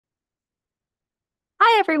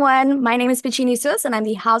everyone, my name is Pichini Sus, and I'm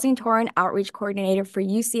the Housing Tour and Outreach Coordinator for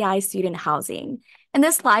UCI Student Housing. In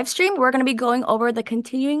this live stream, we're going to be going over the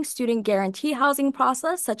continuing student guarantee housing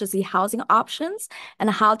process, such as the housing options and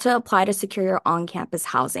how to apply to secure your on-campus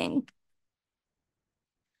housing.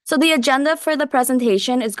 So the agenda for the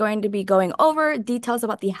presentation is going to be going over details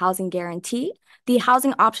about the housing guarantee, the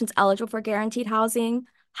housing options eligible for guaranteed housing,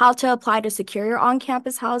 how to apply to secure your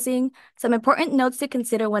on-campus housing, some important notes to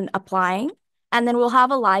consider when applying, and then we'll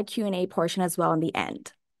have a live Q&A portion as well in the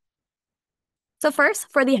end. So first,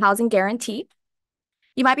 for the housing guarantee,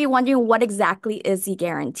 you might be wondering what exactly is the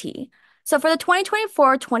guarantee. So for the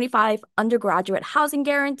 2024-25 undergraduate housing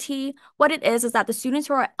guarantee, what it is that the students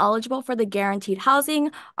who are eligible for the guaranteed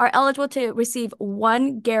housing are eligible to receive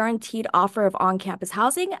one guaranteed offer of on-campus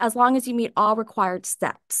housing as long as you meet all required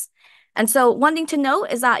steps. And so one thing to note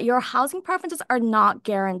is that your housing preferences are not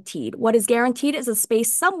guaranteed. What is guaranteed is a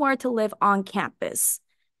space somewhere to live on campus.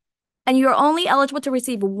 And you're only eligible to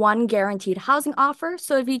receive one guaranteed housing offer.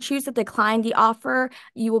 So if you choose to decline the offer,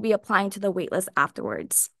 you will be applying to the waitlist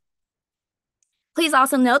afterwards. Please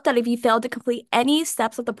also note that if you fail to complete any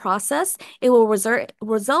steps of the process, it will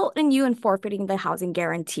result in you forfeiting the housing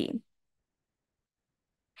guarantee.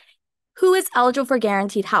 Who is eligible for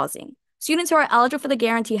guaranteed housing? Students who are eligible for the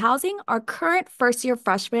guaranteed housing are current first-year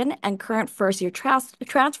freshmen and current first-year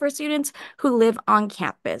transfer students who live on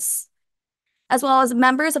campus, as well as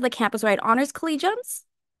members of the campus-wide honors collegiums,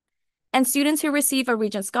 and students who receive a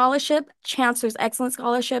Regent Scholarship, Chancellor's Excellence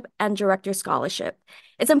Scholarship, and Director Scholarship.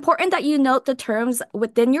 It's important that you note the terms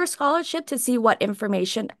within your scholarship to see what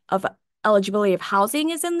information of eligibility of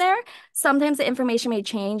housing is in there. Sometimes the information may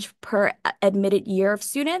change per admitted year of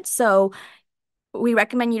students, so we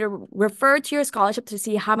recommend you to refer to your scholarship to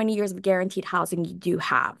see how many years of guaranteed housing you do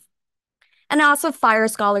have. And also, Fire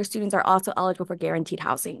Scholar students are also eligible for guaranteed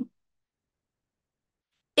housing.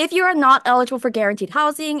 If you are not eligible for guaranteed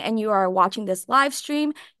housing and you are watching this live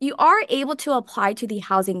stream, you are able to apply to the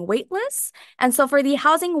housing waitlist. And so for the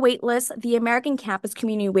housing waitlist, the American Campus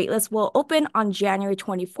Community waitlist will open on January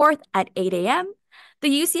 24th at 8 a.m. The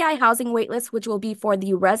UCI housing waitlist, which will be for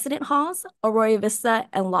the resident halls, Arroyo Vista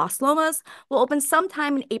and Las Lomas, will open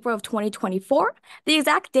sometime in April of 2024. The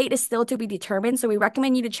exact date is still to be determined, so we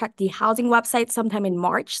recommend you to check the housing website sometime in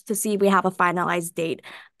March to see if we have a finalized date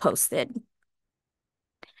posted.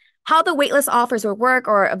 How the waitlist offers will work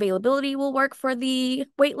or availability will work for the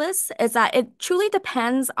waitlist is that it truly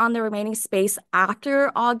depends on the remaining space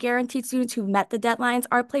after all guaranteed students who've met the deadlines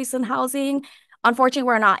are placed in housing. Unfortunately,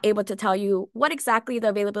 we're not able to tell you what exactly the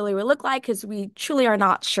availability will look like because we truly are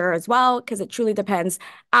not sure as well, because it truly depends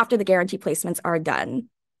after the guarantee placements are done.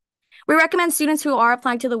 We recommend students who are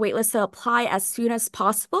applying to the waitlist to apply as soon as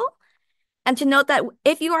possible. And to note that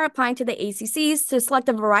if you are applying to the ACCs, to select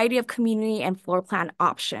a variety of community and floor plan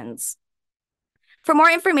options. For more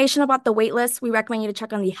information about the waitlist, we recommend you to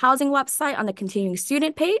check on the housing website on the continuing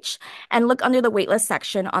student page and look under the waitlist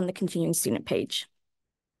section on the continuing student page.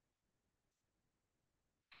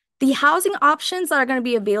 The housing options that are going to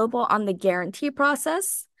be available on the guarantee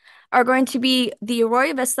process are going to be the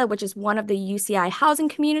Arroyo Vista, which is one of the UCI housing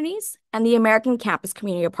communities, and the American Campus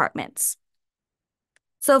Community Apartments.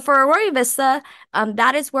 So for Arroyo Vista,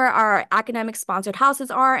 that is where our academic-sponsored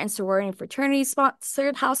houses are and sorority and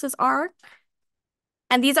fraternity-sponsored houses are.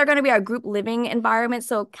 And these are going to be our group living environment,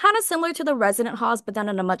 so kind of similar to the resident halls, but done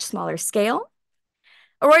on a much smaller scale.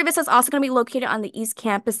 Arroyo Vista is also going to be located on the East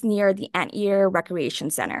Campus near the Anteater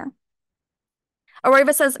Recreation Center. Arroyo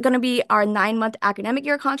Vista is going to be our 9-month academic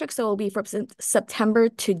year contract, so it will be from September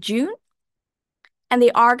to June. And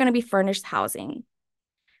they are going to be furnished housing.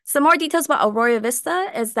 Some more details about Arroyo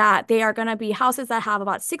Vista is that they are going to be houses that have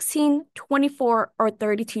about 16, 24, or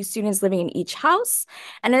 32 students living in each house.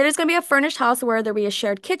 And it is going to be a furnished house where there will be a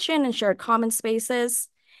shared kitchen and shared common spaces.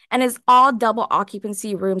 And it's all double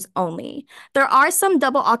occupancy rooms only. There are some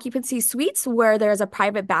double occupancy suites where there's a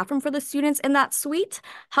private bathroom for the students in that suite.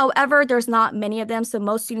 However, there's not many of them, so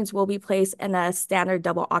most students will be placed in a standard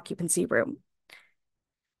double occupancy room.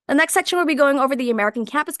 The next section will be going over the American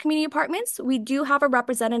Campus Community Apartments. We do have a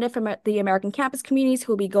representative from the American Campus Communities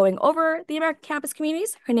who will be going over the American Campus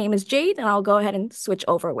Communities. Her name is Jade, and I'll go ahead and switch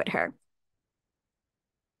over with her.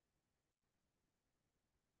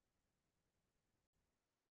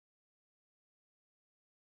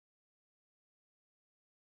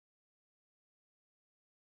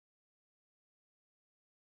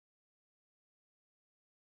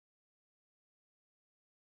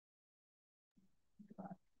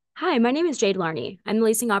 Hi, my name is Jade Larney. I'm the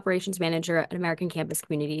Leasing Operations Manager at American Campus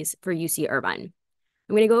Communities for UC Irvine.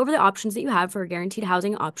 I'm going to go over the options that you have for guaranteed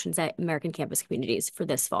housing options at American Campus Communities for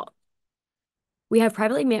this fall. We are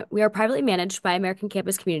privately managed by American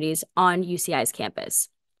Campus Communities on UCI's campus.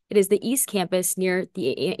 It is the East Campus near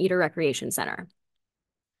the Anteater Recreation Center.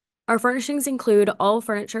 Our furnishings include all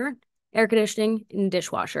furniture, air conditioning, and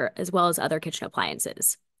dishwasher, as well as other kitchen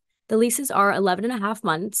appliances. The leases are 11 and a half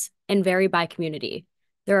months and vary by community.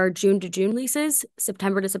 There are June to June leases,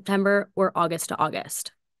 September to September, or August to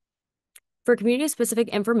August. For community-specific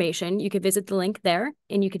information, you could visit the link there,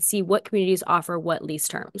 and you could see what communities offer what lease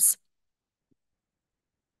terms.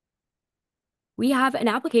 We have an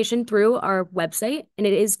application through our website, and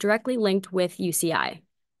it is directly linked with UCI.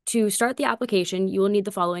 To start the application, you will need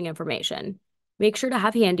the following information. Make sure to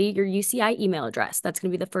have handy your UCI email address. That's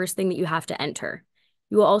going to be the first thing that you have to enter.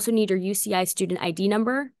 You will also need your UCI student ID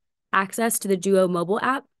number, access to the Duo mobile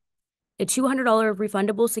app, a $200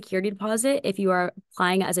 refundable security deposit if you are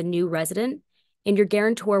applying as a new resident, and your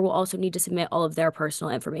guarantor will also need to submit all of their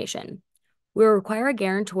personal information. We will require a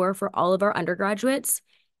guarantor for all of our undergraduates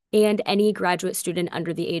and any graduate student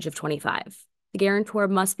under the age of 25. The guarantor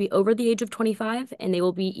must be over the age of 25, and they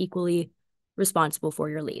will be equally responsible for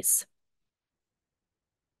your lease.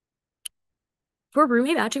 For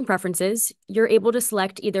roommate matching preferences, you're able to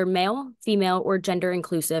select either male, female, or gender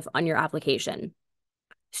inclusive on your application.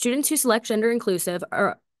 Students who select gender inclusive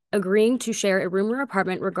are agreeing to share a room or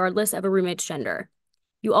apartment regardless of a roommate's gender.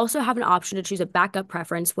 You also have an option to choose a backup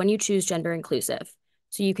preference when you choose gender inclusive.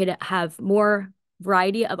 So you could have more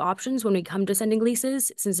variety of options when we come to sending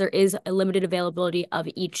leases, since there is a limited availability of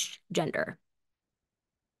each gender.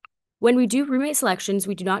 When we do roommate selections,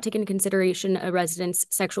 we do not take into consideration a resident's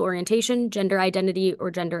sexual orientation, gender identity,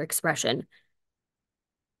 or gender expression.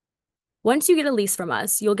 Once you get a lease from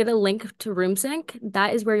us, you'll get a link to RoomSync.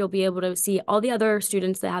 That is where you'll be able to see all the other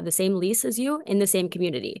students that have the same lease as you in the same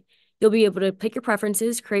community. You'll be able to pick your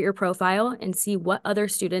preferences, create your profile, and see what other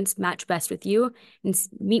students match best with you, and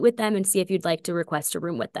meet with them and see if you'd like to request a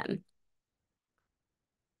room with them.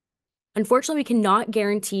 Unfortunately, we cannot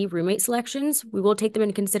guarantee roommate selections. We will take them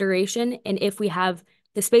into consideration, and if we have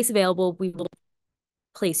the space available, we will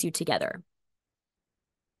place you together.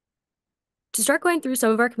 To start going through some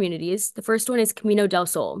of our communities, the first one is Camino del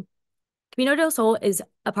Sol. Camino del Sol is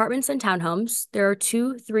apartments and townhomes. There are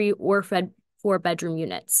 2, 3, or 4-bedroom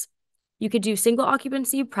units. You could do single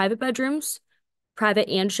occupancy, private bedrooms, private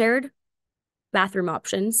and shared, bathroom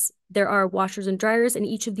options. There are washers and dryers in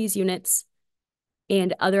each of these units,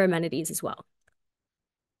 and other amenities as well.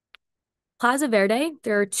 Plaza Verde,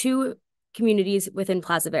 there are 2 communities within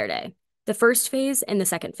Plaza Verde, the first phase and the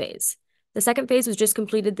second phase. The second phase was just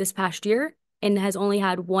completed this past year and has only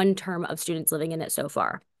had 1 term of students living in it so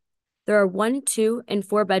far. There are 1, 2, and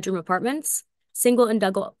 4-bedroom apartments, single and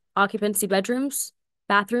double occupancy bedrooms,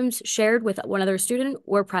 bathrooms shared with one other student,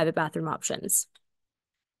 or private bathroom options.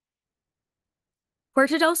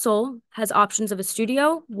 Puerto del Sol has options of a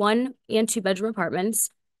studio, 1 and 2-bedroom apartments.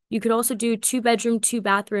 You could also do 2-bedroom,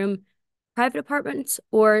 2-bathroom private apartments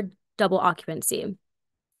or double occupancy.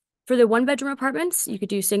 For the 1-bedroom apartments, you could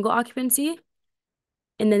do single occupancy,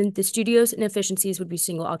 and then the studios and efficiencies would be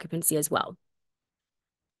single occupancy as well.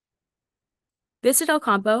 Vista del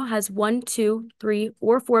Campo has 1, 2, 3,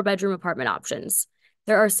 or 4-bedroom apartment options.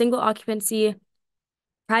 There are single occupancy,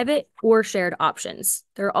 private or shared options.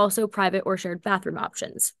 There are also private or shared bathroom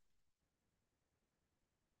options.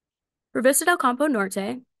 For Vista del Campo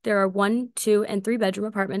Norte, there are 1, 2, and 3-bedroom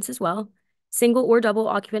apartments as well, single or double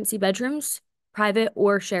occupancy bedrooms, private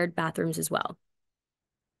or shared bathrooms as well.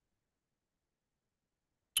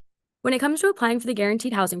 When it comes to applying for the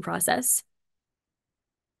guaranteed housing process,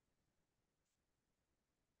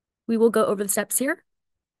 we will go over the steps here.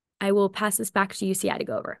 I will pass this back to UCI to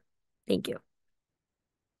go over. Thank you.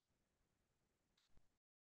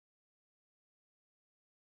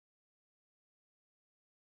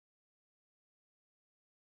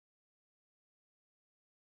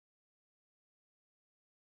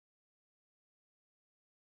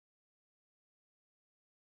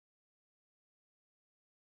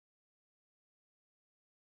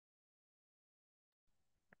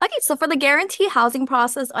 Okay, so for the guarantee housing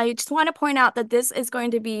process, I just want to point out that this is going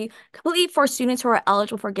to be completely for students who are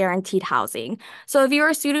eligible for guaranteed housing. So if you're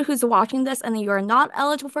a student who's watching this and you are not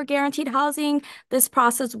eligible for guaranteed housing, this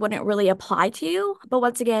process wouldn't really apply to you. But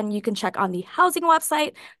once again, you can check on the housing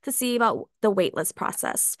website to see about the waitlist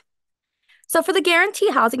process. So for the guarantee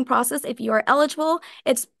housing process, if you are eligible,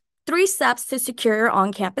 it's 3 steps to secure your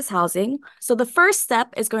on-campus housing. So the first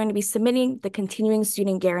step is going to be submitting the continuing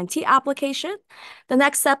student guarantee application. The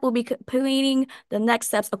next step will be completing the next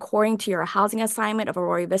steps according to your housing assignment of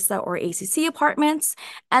Arroyo Vista or ACC apartments,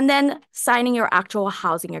 and then signing your actual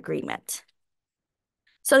housing agreement.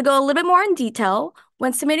 So to go a little bit more in detail,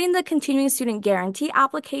 when submitting the Continuing Student Guarantee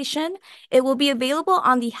application, it will be available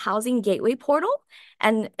on the Housing Gateway portal,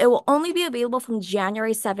 and it will only be available from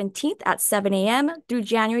January 17th at 7 a.m. through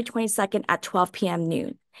January 22nd at 12 p.m.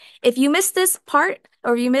 noon. If you missed this part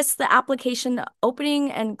or you missed the application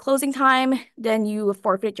opening and closing time, then you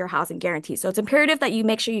forfeit your housing guarantee. So it's imperative that you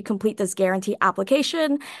make sure you complete this guarantee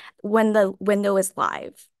application when the window is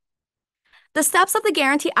live. The steps of the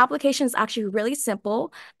guarantee application is actually really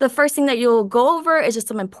simple. The first thing that you'll go over is just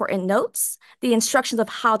some important notes, the instructions of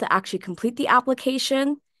how to actually complete the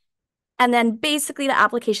application. And then basically the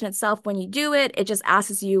application itself, when you do it, it just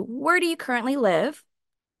asks you, where do you currently live?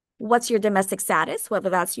 What's your domestic status, whether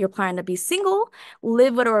that's you're planning to be single,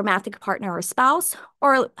 live with a romantic partner or spouse,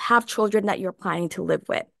 or have children that you're planning to live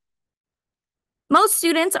with. Most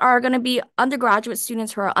students are going to be undergraduate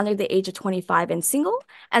students who are under the age of 25 and single.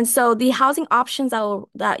 And so the housing options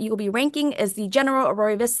that you will be ranking is the General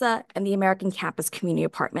Aurora Vista and the American Campus Community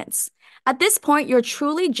Apartments. At this point, you're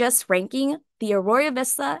truly just ranking the Aurora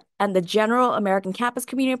Vista and the General American Campus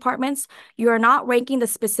Community Apartments. You are not ranking the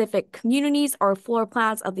specific communities or floor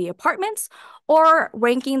plans of the apartments or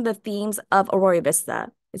ranking the themes of Aurora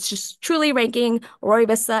Vista. It's just truly ranking Aurora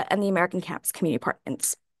Vista and the American Campus Community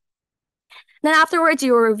Apartments. Then afterwards,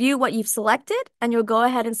 you will review what you've selected and you'll go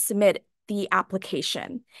ahead and submit the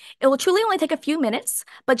application. It will truly only take a few minutes,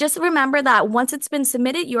 but just remember that once it's been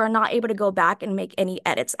submitted, you are not able to go back and make any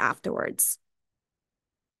edits afterwards.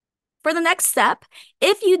 For the next step,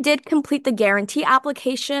 if you did complete the guarantee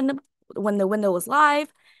application when the window was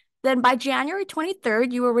live, then by January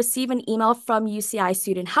 23rd, you will receive an email from UCI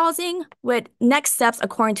Student Housing with next steps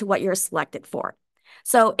according to what you're selected for.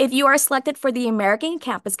 So if you are selected for the American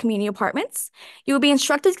Campus Community Apartments, you will be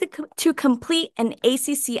instructed to complete an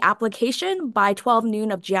ACC application by 12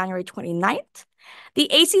 noon of January 29th. The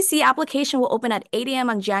ACC application will open at 8 a.m.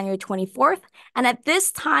 on January 24th, and at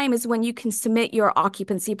this time is when you can submit your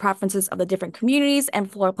occupancy preferences of the different communities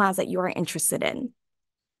and floor plans that you are interested in.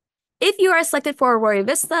 If you are selected for Aurora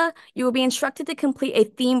Vista, you will be instructed to complete a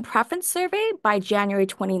theme preference survey by January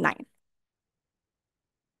 29th.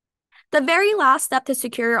 The very last step to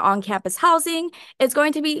secure your on-campus housing is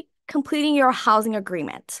going to be completing your housing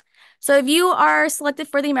agreement. So if you are selected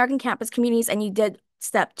for the American Campus Communities and you did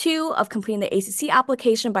step 2 of completing the ACC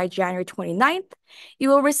application by January 29th, you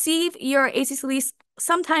will receive your ACC lease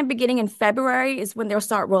sometime beginning in February is when they'll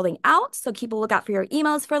start rolling out. So keep a lookout for your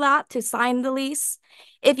emails for that to sign the lease.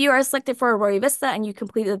 If you are selected for Aurora Vista and you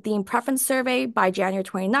completed the theme preference survey by January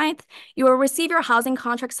 29th, you will receive your housing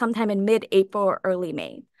contract sometime in mid-April or early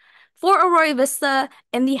May. For Aurora Vista,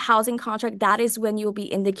 in the housing contract, that is when you'll be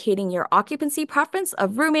indicating your occupancy preference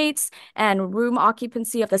of roommates and room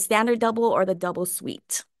occupancy of the standard double or the double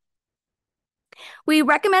suite. We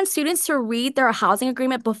recommend students to read their housing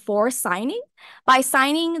agreement before signing. By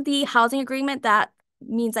signing the housing agreement, that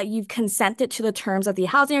means that you've consented to the terms of the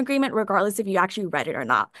housing agreement, regardless if you actually read it or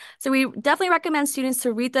not. So we definitely recommend students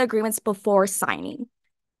to read the agreements before signing.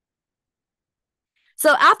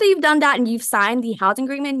 So after you've done that and you've signed the housing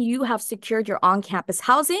agreement, you have secured your on-campus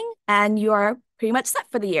housing and you are pretty much set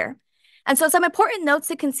for the year. And so some important notes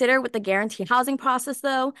to consider with the guaranteed housing process,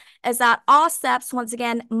 though, is that all steps, once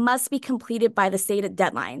again, must be completed by the stated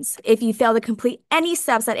deadlines. If you fail to complete any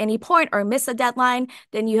steps at any point or miss a deadline,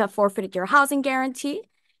 then you have forfeited your housing guarantee.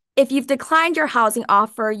 If you've declined your housing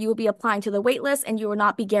offer, you will be applying to the waitlist and you will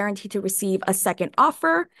not be guaranteed to receive a second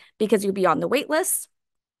offer because you'll be on the waitlist.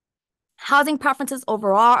 Housing preferences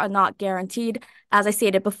overall are not guaranteed. As I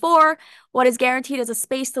stated before, what is guaranteed is a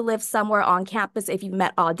space to live somewhere on campus if you've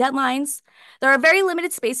met all deadlines. There are very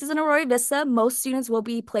limited spaces in Aurora Vista. Most students will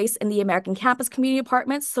be placed in the American Campus Community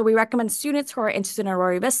Apartments, so we recommend students who are interested in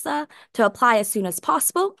Aurora Vista to apply as soon as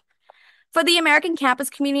possible. For the American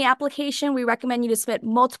Campus Community application, we recommend you to submit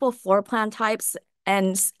multiple floor plan types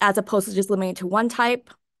and as opposed to just limiting to one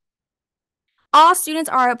type. All students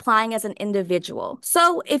are applying as an individual.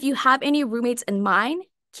 So if you have any roommates in mind,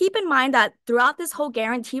 keep in mind that throughout this whole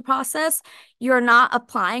guarantee process, you're not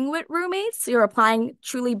applying with roommates, you're applying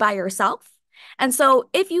truly by yourself. And so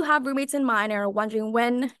if you have roommates in mind and are wondering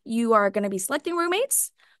when you are going to be selecting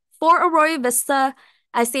roommates, for Aurora Vista,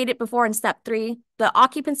 as stated before in step 3, the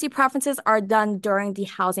occupancy preferences are done during the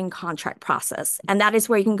housing contract process. And that is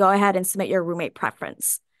where you can go ahead and submit your roommate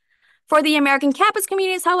preference. For the American Campus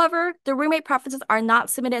Communities, however, the roommate preferences are not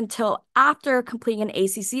submitted until after completing an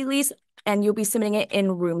ACC lease, and you'll be submitting it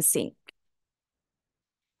in Room Sync.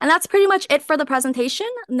 And that's pretty much it for the presentation.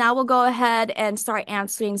 Now we'll go ahead and start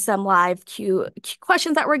answering some live Q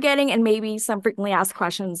questions that we're getting and maybe some frequently asked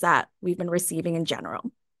questions that we've been receiving in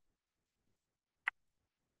general.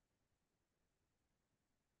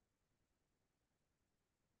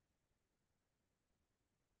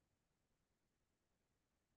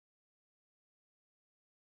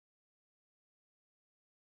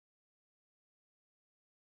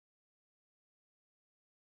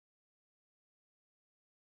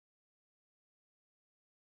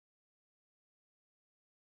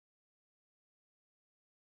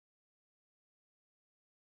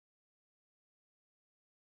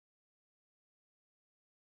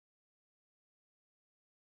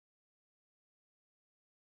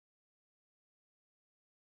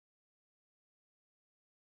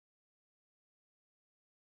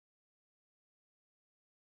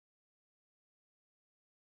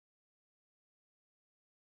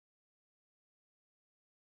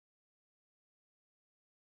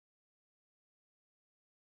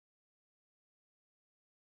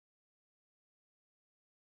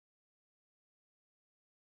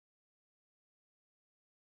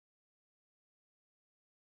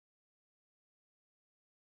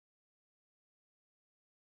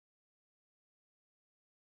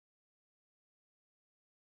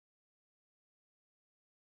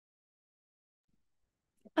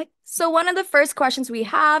 So one of the first questions we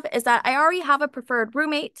have is that I already have a preferred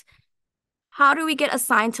roommate. How do we get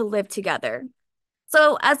assigned to live together?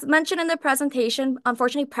 So as mentioned in the presentation,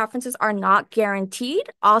 unfortunately, preferences are not guaranteed.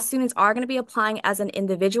 All students are going to be applying as an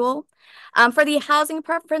individual. For the housing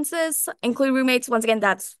preferences, include roommates. Once again,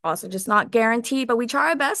 that's also just not guaranteed, but we try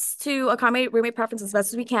our best to accommodate roommate preferences as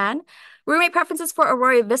best as we can. Roommate preferences for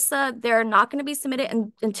Aurora Vista, they're not going to be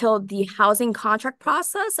submitted until the housing contract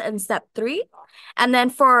process in step 3. And then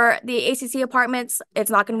for the ACC apartments,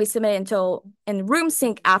 it's not going to be submitted until in room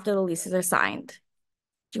sync after the leases are signed.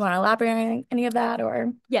 Do you want to elaborate on any of that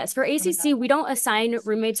or? Yes, for ACC, we don't assign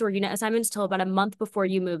roommates or unit assignments till about a month before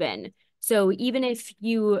you move in. So even if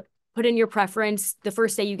you put in your preference the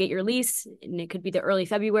first day you get your lease, and it could be the early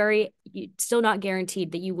February, it's still not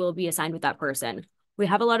guaranteed that you will be assigned with that person. We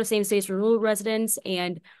have a lot of same space renewal residents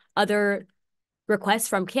and other requests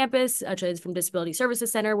from campus, such as from Disability Services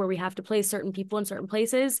Center, where we have to place certain people in certain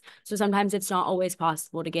places. So sometimes it's not always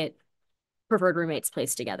possible to get preferred roommates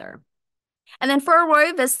placed together. And then for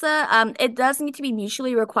Aurora Vista, it does need to be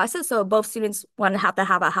mutually requested. So both students want to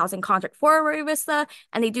have a housing contract for Aurora Vista,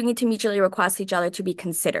 and they do need to mutually request each other to be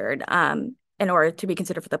considered in order to be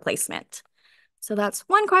considered for the placement. So that's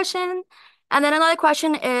one question. And then another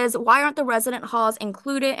question is, why aren't the resident halls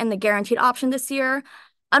included in the guaranteed option this year?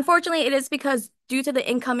 Unfortunately, it is because due to the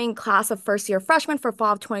incoming class of first-year freshmen for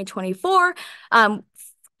fall of 2024,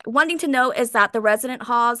 one thing to note is that the resident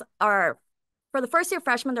halls are for the first year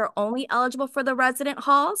freshmen, they're only eligible for the resident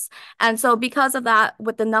halls. And so because of that,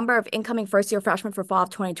 with the number of incoming first year freshmen for fall of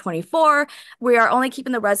 2024, we are only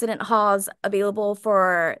keeping the resident halls available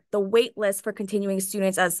for the wait list for continuing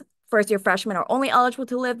students, as first year freshmen are only eligible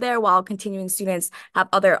to live there while continuing students have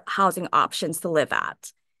other housing options to live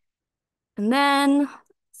at. And then, let's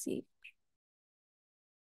see.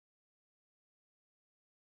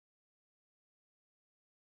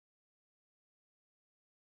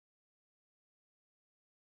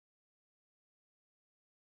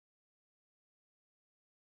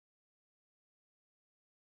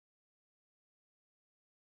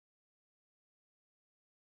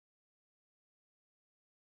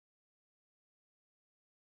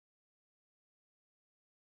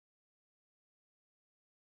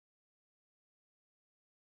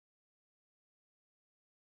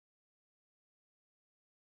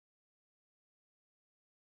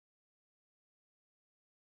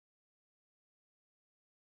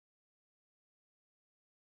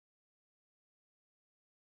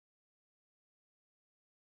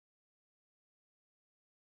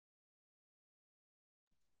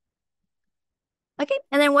 Okay,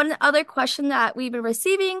 and then one other question that we've been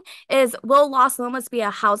receiving is, will Los Lomas be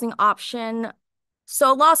a housing option?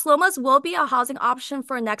 So Los Lomas will be a housing option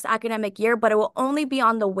for next academic year, but it will only be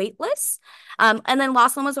on the wait list. And then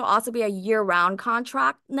Los Lomas will also be a year-round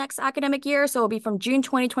contract next academic year. So it'll be from June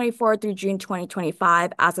 2024 through June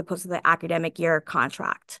 2025, as opposed to the academic year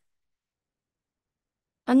contract.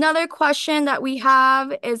 Another question that we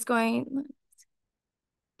have is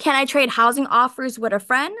can I trade housing offers with a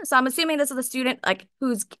friend? So I'm assuming this is a student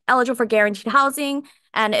who's eligible for guaranteed housing.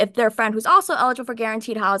 And if their friend who's also eligible for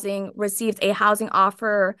guaranteed housing receives a housing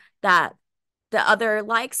offer that the other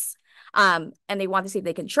likes, and they want to see if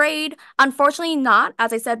they can trade. Unfortunately not.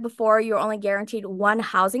 As I said before, you're only guaranteed one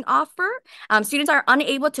housing offer. Students are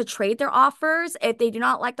unable to trade their offers. If they do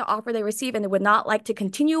not like the offer they receive and they would not like to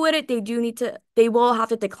continue with it, they will have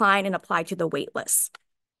to decline and apply to the wait list.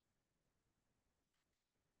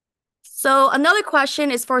 So another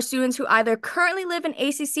question is for students who either currently live in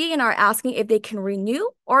ACC and are asking if they can renew,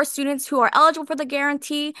 or students who are eligible for the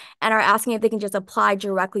guarantee and are asking if they can just apply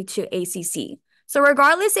directly to ACC. So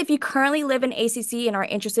regardless if you currently live in ACC and are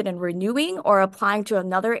interested in renewing or applying to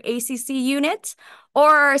another ACC unit,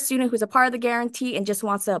 or a student who's a part of the guarantee and just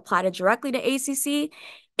wants to apply directly to ACC,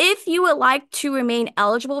 if you would like to remain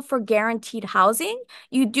eligible for guaranteed housing,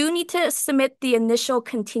 you do need to submit the initial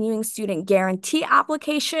continuing student guarantee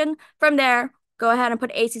application. From there, go ahead and put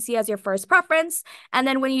ACC as your first preference. And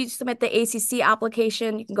then when you submit the ACC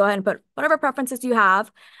application, you can go ahead and put whatever preferences you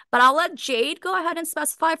have. But I'll let Jade go ahead and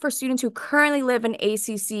specify for students who currently live in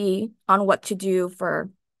ACC on what to do for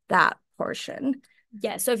that portion.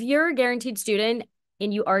 Yeah, so if you're a guaranteed student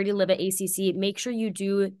and you already live at ACC, make sure you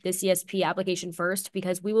do the CSP application first,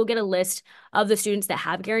 because we will get a list of the students that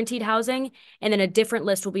have guaranteed housing, and then a different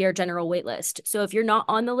list will be our general wait list. So if you're not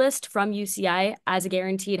on the list from UCI as a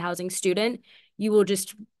guaranteed housing student, you will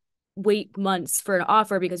just wait months for an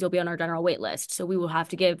offer because you'll be on our general wait list. So we will have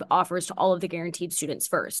to give offers to all of the guaranteed students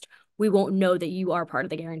first. We won't know that you are part of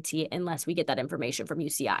the guarantee unless we get that information from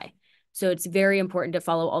UCI. So it's very important to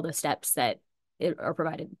follow all the steps that are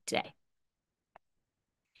provided today.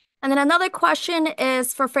 And then another question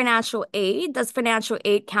is for financial aid. Does financial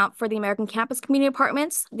aid count for the American campus community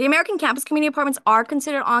apartments? The American campus community apartments are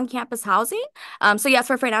considered on-campus housing. So yes,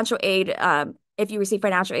 for financial aid, if you receive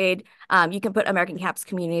financial aid, you can put American campus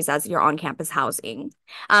communities as your on-campus housing.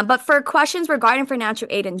 But for questions regarding financial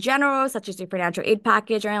aid in general, such as your financial aid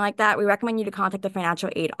package or anything like that, we recommend you to contact the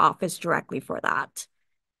financial aid office directly for that.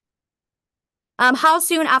 How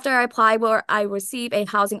soon after I apply will I receive a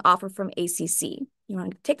housing offer from ACC? You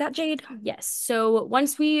want to take that, Jade? Yes. So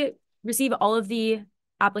once we receive all of the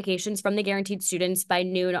applications from the guaranteed students by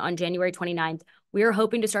noon on January 29th, we are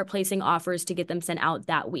hoping to start placing offers to get them sent out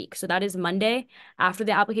that week. So that is Monday after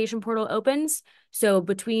the application portal opens. So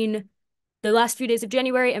between the last few days of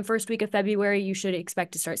January and first week of February, you should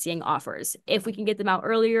expect to start seeing offers. If we can get them out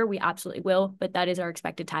earlier, we absolutely will, but that is our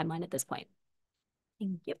expected timeline at this point.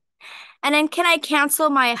 Thank you. And then can I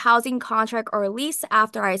cancel my housing contract or lease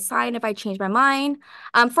after I sign if I change my mind?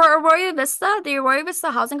 For Arroyo Vista, the Arroyo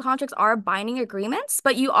Vista housing contracts are binding agreements,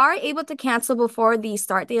 but you are able to cancel before the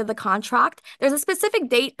start date of the contract. There's a specific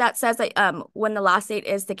date that says that when the last date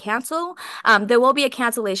is to cancel. There will be a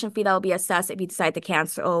cancellation fee that will be assessed if you decide to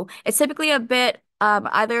cancel. It's typically a bit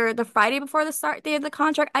either the Friday before the start date of the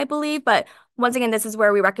contract, I believe, but once again, this is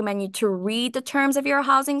where we recommend you to read the terms of your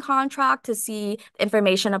housing contract to see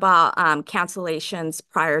information about cancellations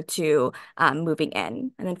prior to moving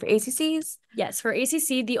in. And then for ACCs? Yes, for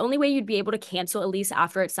ACC, the only way you'd be able to cancel a lease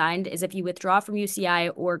after it's signed is if you withdraw from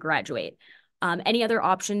UCI or graduate. Any other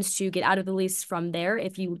options to get out of the lease from there,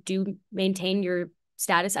 if you do maintain your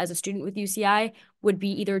status as a student with UCI, would be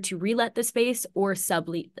either to relet the space or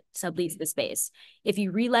sublease the space. If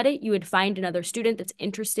you relet it, you would find another student that's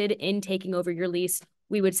interested in taking over your lease.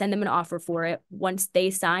 We would send them an offer for it. Once they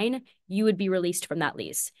sign, you would be released from that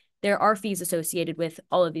lease. There are fees associated with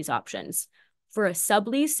all of these options. For a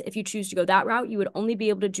sublease, if you choose to go that route, you would only be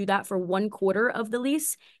able to do that for 1/4 of the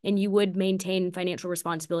lease, and you would maintain financial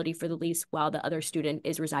responsibility for the lease while the other student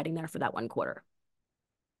is residing there for that 1/4.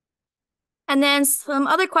 And then some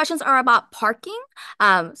other questions are about parking,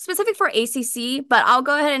 specific for ACC, but I'll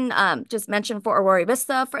go ahead and just mention for Aurora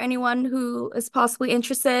Vista for anyone who is possibly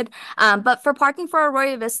interested. But for parking for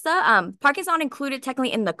Aurora Vista, parking is not included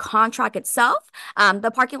technically in the contract itself.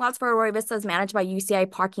 The parking lots for Aurora Vista is managed by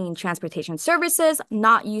UCI Parking and Transportation Services,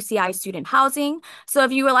 not UCI Student Housing. So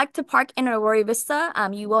if you would like to park in Aurora Vista,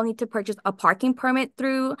 you will need to purchase a parking permit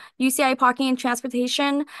through UCI Parking and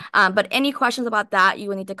Transportation. But any questions about that, you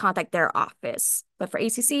will need to contact their office. But for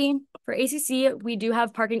ACC, we do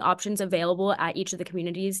have parking options available at each of the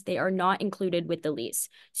communities. They are not included with the lease.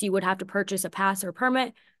 So you would have to purchase a pass or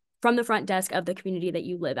permit from the front desk of the community that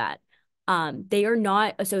you live at. They are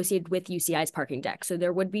not associated with UCI's parking deck. So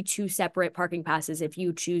there would be 2 separate parking passes if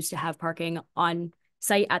you choose to have parking on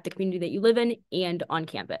site at the community that you live in and on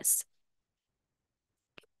campus.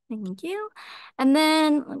 Thank you. And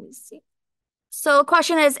then let me see. So the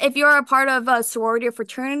question is, if you're a part of a sorority or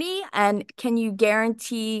fraternity, and can you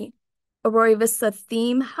guarantee Aurora Vista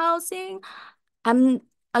theme housing? I'm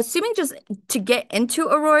assuming just to get into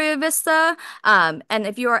Aurora Vista, and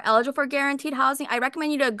if you are eligible for guaranteed housing, I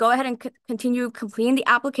recommend you to go ahead and continue completing the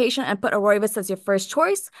application and put Aurora Vista as your first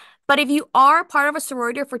choice. But if you are part of a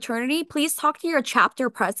sorority or fraternity, please talk to your chapter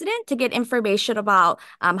president to get information about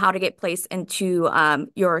how to get placed into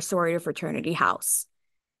your sorority or fraternity house.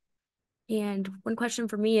 And one question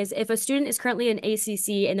for me is, if a student is currently in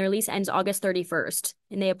ACC and their lease ends August 31st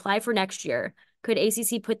and they apply for next year, could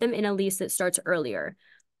ACC put them in a lease that starts earlier?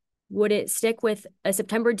 Would it stick with a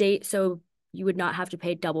September date so you would not have to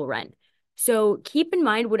pay double rent? So keep in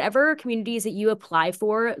mind, whatever communities that you apply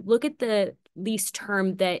for, look at the lease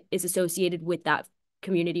term that is associated with that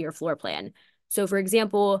community or floor plan. So for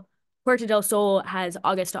example, Puerto del Sol has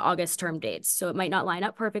August to August term dates, so it might not line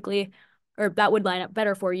up perfectly, or that would line up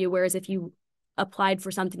better for you. Whereas if you applied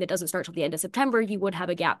for something that doesn't start till the end of September, you would have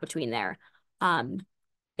a gap between there.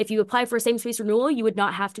 If you apply for a same space renewal, you would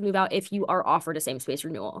not have to move out if you are offered a same space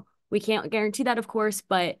renewal. We can't guarantee that, of course,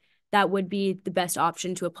 but that would be the best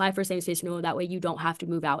option to apply for same space renewal. That way you don't have to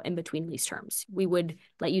move out in between lease terms. We would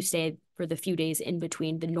let you stay for the few days in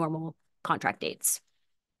between the normal contract dates.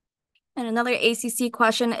 And another ACC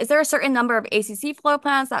question, is there a certain number of ACC floor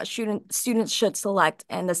plans that students should select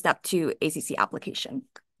in the Step 2 ACC application?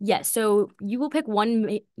 Yes, so you will pick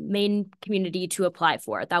one main community to apply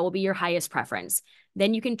for. That will be your highest preference.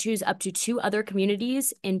 Then you can choose up to 2 other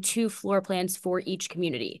communities and 2 floor plans for each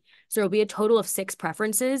community. So there will be a total of 6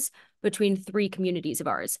 preferences between 3 communities of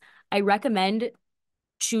ours. I recommend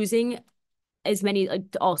choosing as many, like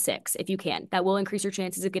all 6 if you can. That will increase your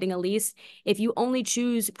chances of getting a lease. If you only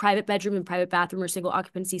choose private bedroom and private bathroom or single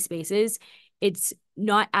occupancy spaces, it's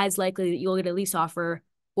not as likely that you'll get a lease offer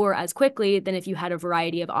or as quickly than if you had a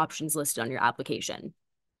variety of options listed on your application.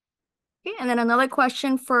 Okay, and then another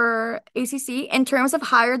question for ACC. In terms of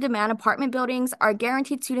higher demand apartment buildings, are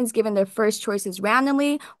guaranteed students given their first choices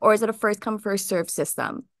randomly, or is it a first come, first served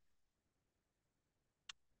system?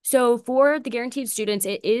 So for the guaranteed students,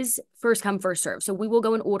 it is first come, first serve. So we will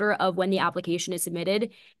go in order of when the application is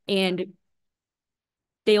submitted, and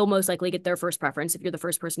they'll most likely get their first preference if you're the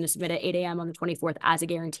first person to submit at 8 a.m. on the 24th as a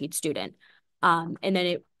guaranteed student. And then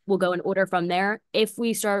it will go in order from there. If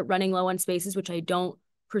we start running low on spaces, which I don't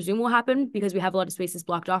presume will happen because we have a lot of spaces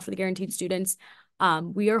blocked off for the guaranteed students,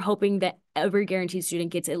 we are hoping that every guaranteed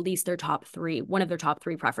student gets at least their top three, one of their top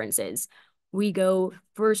three preferences. We go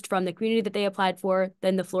first from the community that they applied for,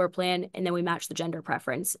 then the floor plan, and then we match the gender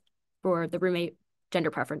preference for the roommate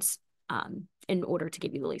gender preference in order to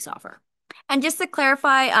give you the lease offer. And just to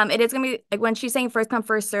clarify, it is going to be like when she's saying first come,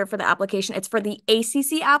 first serve for the application, it's for the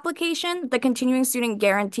ACC application, the continuing student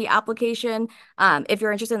guarantee application. If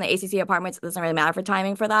you're interested in the ACC apartments, it doesn't really matter for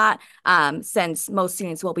timing for that, since most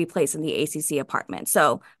students will be placed in the ACC apartment.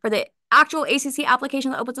 So for the actual ACC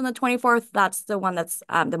application that opens on the 24th, that's the one that's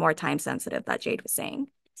the more time sensitive that Jade was saying.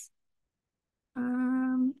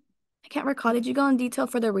 I can't recall. Did you go in detail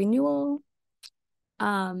for the renewal?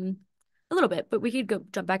 A little bit, but we could go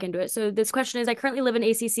jump back into it. So this question is, I currently live in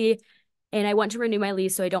ACC and I want to renew my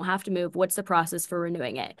lease so I don't have to move. What's the process for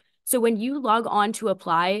renewing it? So when you log on to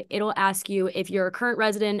apply, it'll ask you if you're a current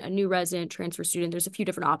resident, a new resident, transfer student. There's a few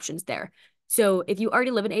different options there. So if you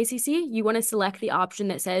already live in ACC, you want to select the option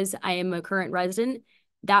that says I am a current resident.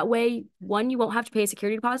 That way, one, you won't have to pay a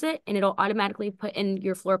security deposit and it'll automatically put in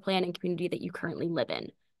your floor plan and community that you currently live in.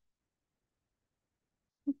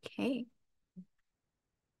 Okay.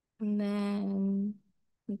 And then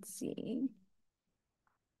let's see.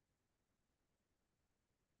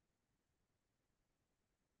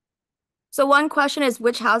 So one question is,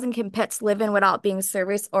 which housing can pets live in without being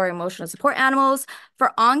service or emotional support animals?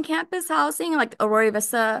 For on-campus housing, like Aurora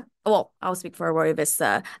Vista, well, I'll speak for Aurora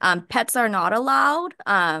Vista. Pets are not allowed.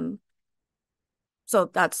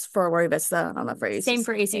 So that's for Aurora Vista. I'm not for ACC. Same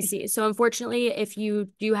for ACC. So unfortunately, if you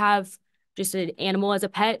do have just an animal as a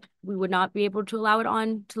pet, we would not be able to allow it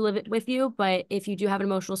on to live it with you. But if you do have an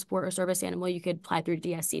emotional support or service animal, you could apply through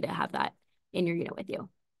DSC to have that in your unit with you.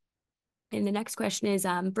 And the next question is,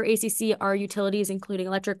 for ACC, are utilities, including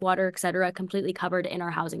electric, water, et cetera, completely covered in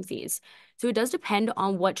our housing fees? So it does depend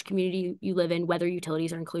on which community you live in, whether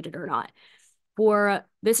utilities are included or not. For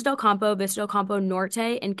Vista del Campo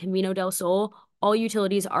Norte, and Camino del Sol, all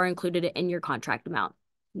utilities are included in your contract amount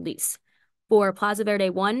lease. For Plaza Verde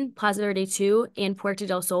 1, Plaza Verde 2, and Puerto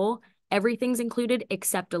del Sol, everything's included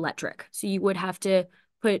except electric. So you would have to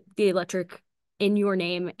put the electric in your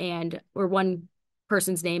name or one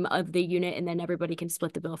person's name of the unit, and then everybody can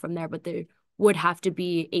split the bill from there. But there would have to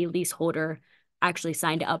be a leaseholder actually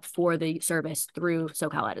signed up for the service through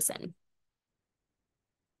SoCal Edison.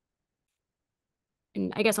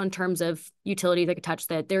 And I guess on terms of utilities, I could touch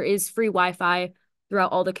that there is free Wi-Fi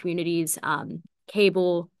throughout all the communities,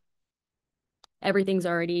 cable, everything's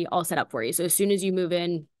already all set up for you. So as soon as you move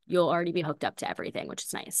in, you'll already be hooked up to everything, which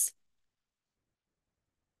is nice.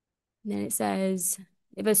 And then it says,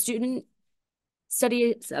 if a student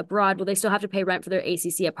studies abroad, will they still have to pay rent for their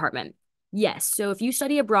ACC apartment? Yes. So if you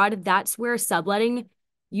study abroad, that's where subletting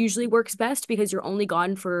usually works best because you're only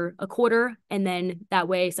gone for a quarter. And then that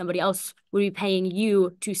way somebody else would be paying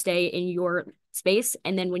you to stay in your space.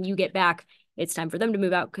 And then when you get back, it's time for them to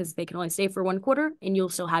move out because they can only stay for 1/4 and you'll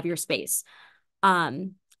still have your space.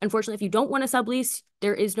 Unfortunately, if you don't want to sublease,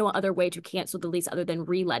 there is no other way to cancel the lease other than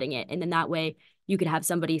reletting it. And then that way you could have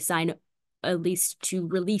somebody sign a lease to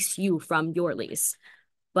release you from your lease.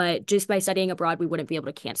 But just by studying abroad, we wouldn't be able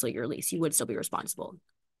to cancel your lease. You would still be responsible.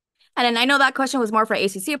 And then I know that question was more for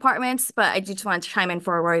ACC apartments, but I just wanted to chime in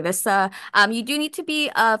for Aurora Vista. You do need to be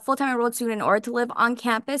a full-time enrolled student in order to live on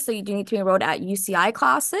campus. So you do need to be enrolled at UCI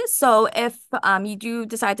classes. So if you do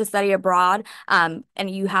decide to study abroad and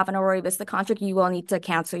you have an Aurora Vista contract, you will need to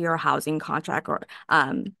cancel your housing contract or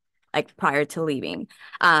like prior to leaving.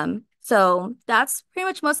 So that's pretty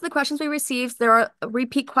much most of the questions we received. There are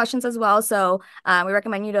repeat questions as well. So we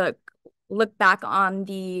recommend you to look back on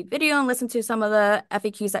the video and listen to some of the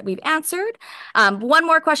FAQs that we've answered. One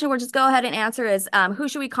more question we'll just go ahead and answer is, who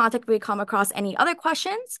should we contact if we come across any other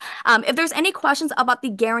questions? If there's any questions about the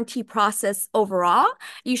guarantee process overall,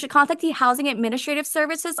 you should contact the Housing Administrative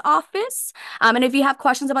Services Office. And if you have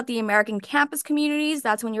questions about the American Campus Communities,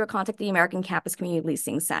 that's when you would contact the American Campus Community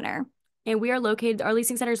Leasing Center. And we are located, our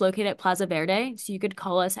leasing center is located at Plaza Verde. So you could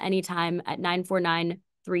call us anytime at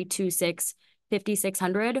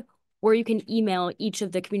 949-326-5600, or you can email each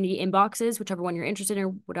of the community inboxes, whichever one you're interested in or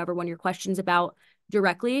whatever one your question's about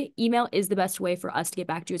directly. Email is the best way for us to get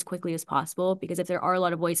back to you as quickly as possible, because if there are a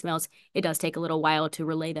lot of voicemails, it does take a little while to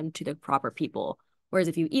relay them to the proper people. Whereas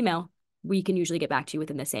if you email, we can usually get back to you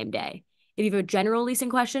within the same day. If you have a general leasing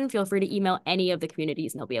question, feel free to email any of the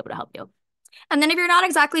communities and they'll be able to help you. And then if you're not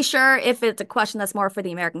exactly sure if it's a question that's more for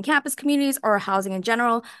the American campus communities or housing in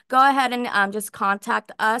general, go ahead and just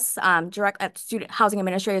contact us direct at Student Housing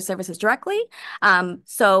Administrative Services directly.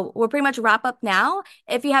 So we'll pretty much wrap up now.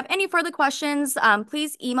 If you have any further questions,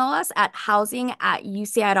 please email us at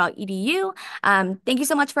housing@uci.edu. Thank you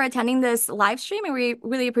so much for attending this live stream, and we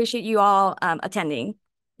really appreciate you all attending.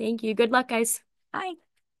 Thank you. Good luck, guys. Bye.